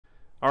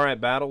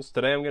Alright Battles,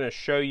 today I'm going to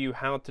show you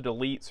how to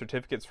delete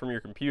certificates from your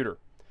computer.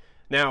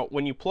 Now,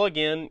 when you plug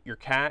in your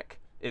CAC,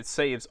 it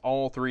saves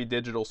all 3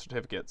 digital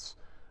certificates.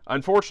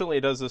 Unfortunately,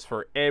 it does this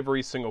for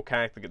every single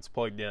CAC that gets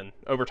plugged in.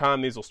 Over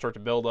time, these will start to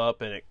build up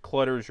and it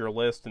clutters your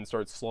list and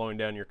starts slowing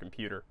down your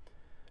computer.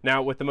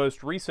 Now, with the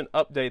most recent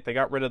update, they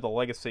got rid of the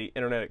legacy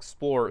Internet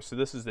Explorer, so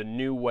this is the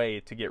new way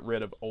to get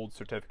rid of old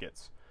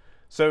certificates.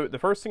 So the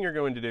first thing you're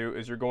going to do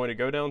is you're going to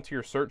go down to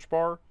your search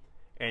bar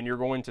and you're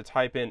going to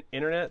type in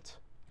Internet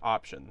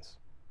Options.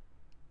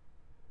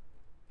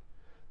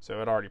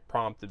 So it already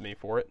prompted me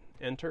for it.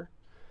 Enter.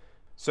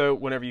 So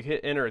whenever you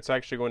hit enter, it's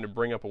actually going to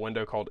bring up a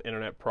window called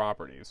Internet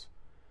Properties.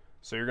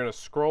 So you're going to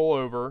scroll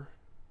over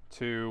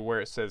to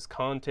where it says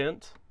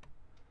Content,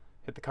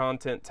 hit the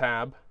Content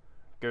tab,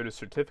 go to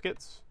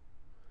Certificates,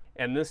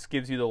 and this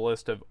gives you the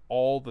list of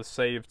all the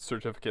saved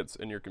certificates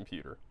in your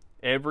computer.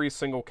 Every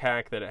single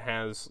CAC that it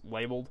has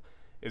labeled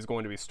is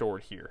going to be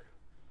stored here.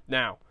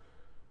 Now,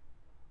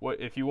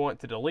 if you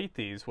want to delete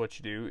these, what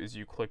you do is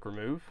you click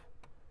Remove,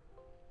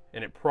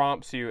 and it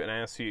prompts you and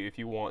asks you if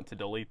you want to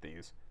delete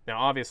these. Now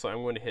obviously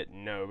I'm going to hit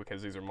no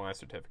because these are my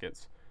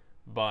certificates,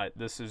 but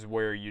this is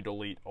where you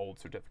delete old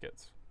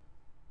certificates.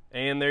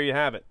 And there you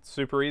have it.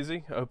 Super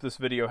easy. I hope this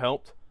video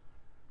helped.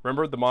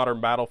 Remember, the modern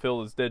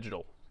battlefield is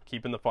digital.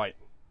 Keep in the fight.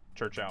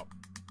 Church out.